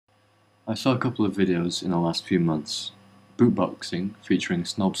I saw a couple of videos in the last few months. Bootboxing, featuring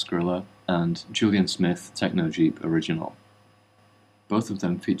Snob Scrilla, and Julian Smith Techno Jeep original. Both of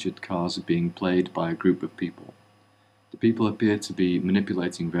them featured cars being played by a group of people. The people appear to be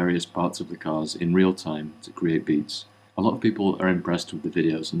manipulating various parts of the cars in real time to create beats. A lot of people are impressed with the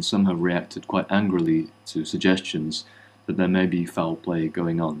videos, and some have reacted quite angrily to suggestions that there may be foul play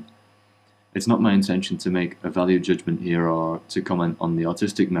going on. It's not my intention to make a value judgment here or to comment on the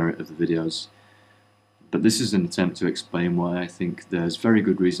artistic merit of the videos, but this is an attempt to explain why I think there's very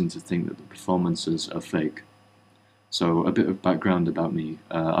good reason to think that the performances are fake. So a bit of background about me.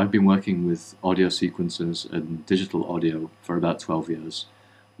 I've been working with audio sequencers and digital audio for about 12 years.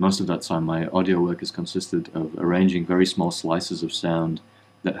 Most of that time my audio work has consisted of arranging very small slices of sound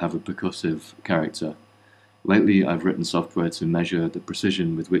that have a percussive character. Lately, I've written software to measure the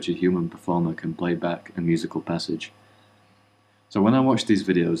precision with which a human performer can play back a musical passage. So when I watched these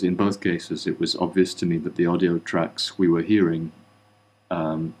videos, in both cases it was obvious to me that the audio tracks we were hearing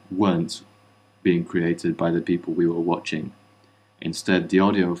weren't being created by the people we were watching. Instead, the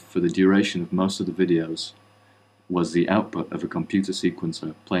audio for the duration of most of the videos was the output of a computer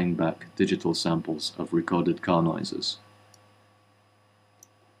sequencer playing back digital samples of recorded car noises.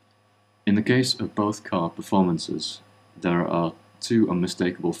 In the case of both car performances, there are two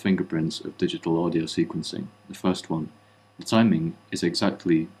unmistakable fingerprints of digital audio sequencing. The first one, the timing is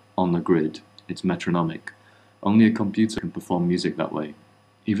exactly on the grid, it's metronomic. Only a computer can perform music that way.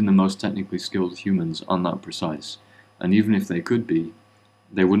 Even the most technically skilled humans aren't that precise, and even if they could be,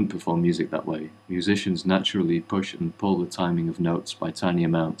 they wouldn't perform music that way. Musicians naturally push and pull the timing of notes by tiny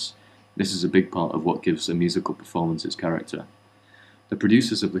amounts. This is a big part of what gives a musical performance its character. The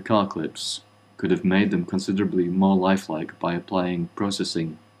producers of the car clips could have made them considerably more lifelike by applying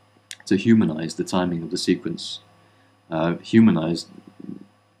processing to humanize the timing of the sequence. Humanize,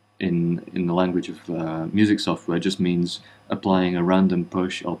 in the language of music software, just means applying a random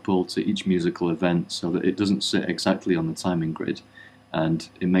push or pull to each musical event so that it doesn't sit exactly on the timing grid, and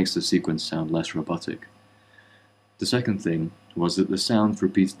it makes the sequence sound less robotic. The second thing was that the sounds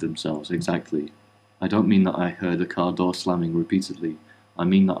repeated themselves exactly. I don't mean that I heard a car door slamming repeatedly, I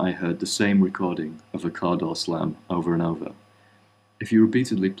mean that I heard the same recording of a car door slam over and over. If you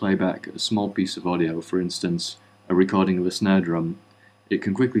repeatedly play back a small piece of audio, for instance, a recording of a snare drum, it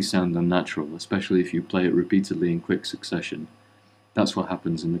can quickly sound unnatural, especially if you play it repeatedly in quick succession. That's what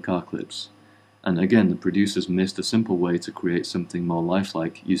happens in the car clips. And again, the producers missed a simple way to create something more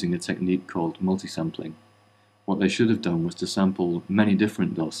lifelike using a technique called multisampling. What they should have done was to sample many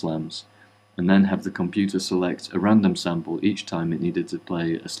different door slams, and then have the computer select a random sample each time it needed to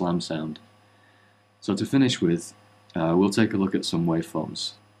play a slam sound. So to finish with, we'll take a look at some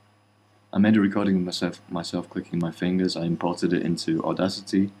waveforms. I made a recording of myself clicking my fingers. I imported it into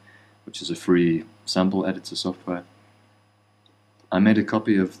Audacity, which is a free sample editor software. I made a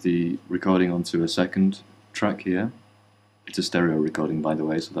copy of the recording onto a second track here. It's a stereo recording, by the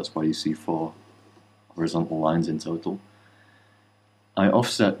way, so that's why you see 4 horizontal lines in total. I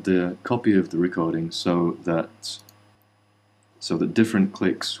offset the copy of the recording so that different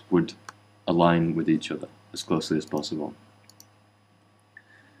clicks would align with each other as closely as possible.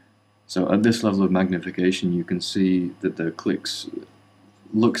 So at this level of magnification, you can see that the clicks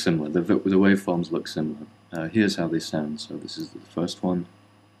look similar, the waveforms look similar. Here's how they sound. So this is the first one.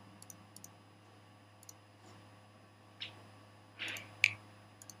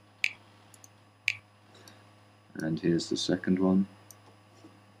 And here's the second one.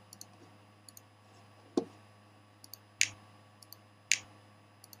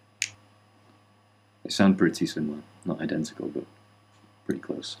 They sound pretty similar, not identical, but pretty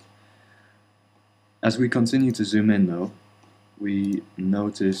close. As we continue to zoom in though, we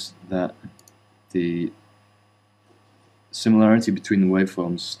notice that the similarity between the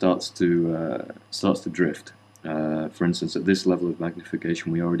waveforms starts to drift. For instance, at this level of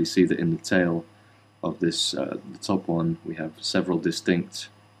magnification, we already see that in the tail of this, the top one, we have several distinct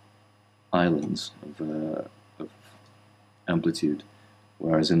islands of amplitude,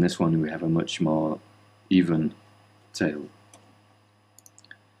 whereas in this one we have a much more even tail.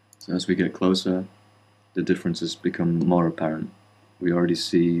 So as we get closer, the differences become more apparent. We already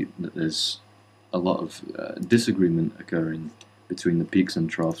see that there's a lot of disagreement occurring between the peaks and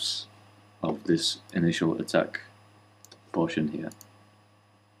troughs of this initial attack portion here.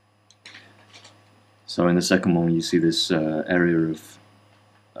 So in the second one you see this area of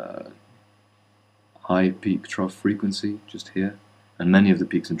high peak trough frequency just here, and many of the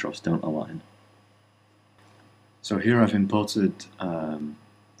peaks and troughs don't align. So here I've imported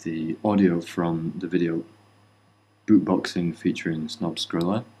the audio from the video Bootboxing featuring Snob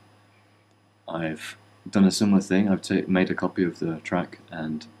Scrilla, I've done a similar thing. I've made a copy of the track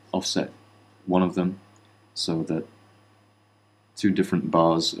and offset one of them so that two different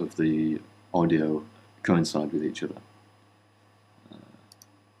bars of the audio coincide with each other.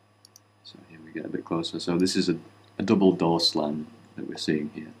 So here we get a bit closer. So this is a double door slam that we're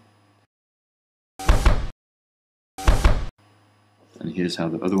seeing here. And here's how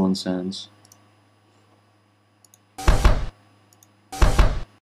the other one sounds.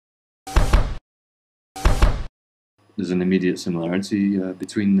 There's an immediate similarity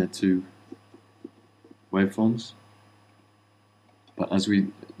between the two waveforms. But as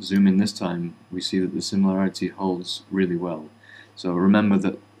we zoom in this time, we see that the similarity holds really well. So remember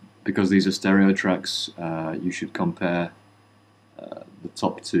that because these are stereo tracks, you should compare the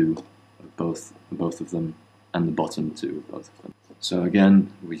top two of both of them and the bottom two of both of them. So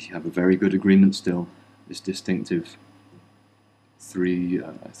again, we have a very good agreement still. This distinctive three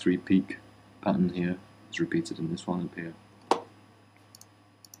peak pattern here is repeated in this one up here.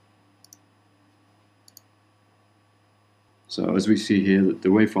 So as we see here, that the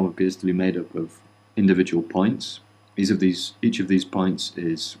waveform appears to be made up of individual points. Each of these points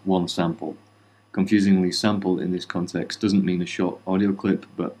is one sample. Confusingly, sample in this context doesn't mean a short audio clip,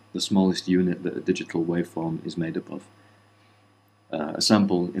 but the smallest unit that a digital waveform is made up of. A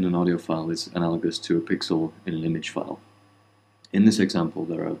sample in an audio file is analogous to a pixel in an image file. In this example,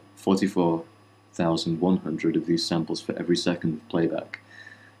 there are 44,100 of these samples for every second of playback.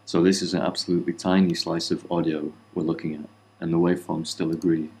 So this is an absolutely tiny slice of audio we're looking at, and the waveforms still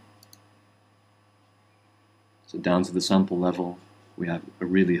agree. So down to the sample level, we have a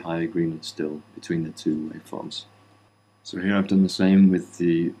really high agreement still between the two waveforms. So here I've done the same with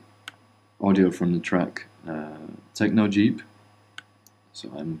the audio from the track Techno Jeep. So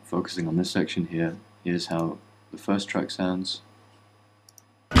I'm focusing on this section here. Here's how the first track sounds.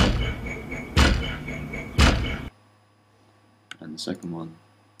 And the second one.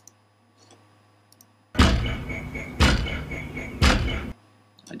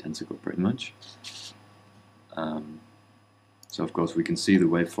 Identical pretty much. So of course we can see the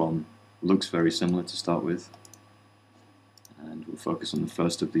waveform looks very similar to start with. And we'll focus on the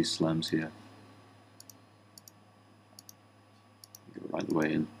first of these slams here. Go right the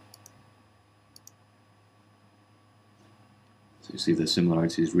way in. So you see the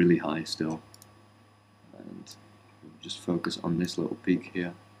similarity is really high still. And we'll just focus on this little peak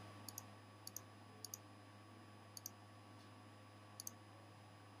here.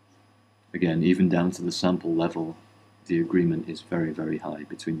 Again, even down to the sample level, the agreement is very, very high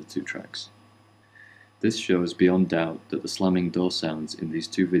between the two tracks. This shows beyond doubt that the slamming door sounds in these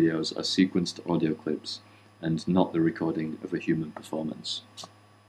two videos are sequenced audio clips and not the recording of a human performance.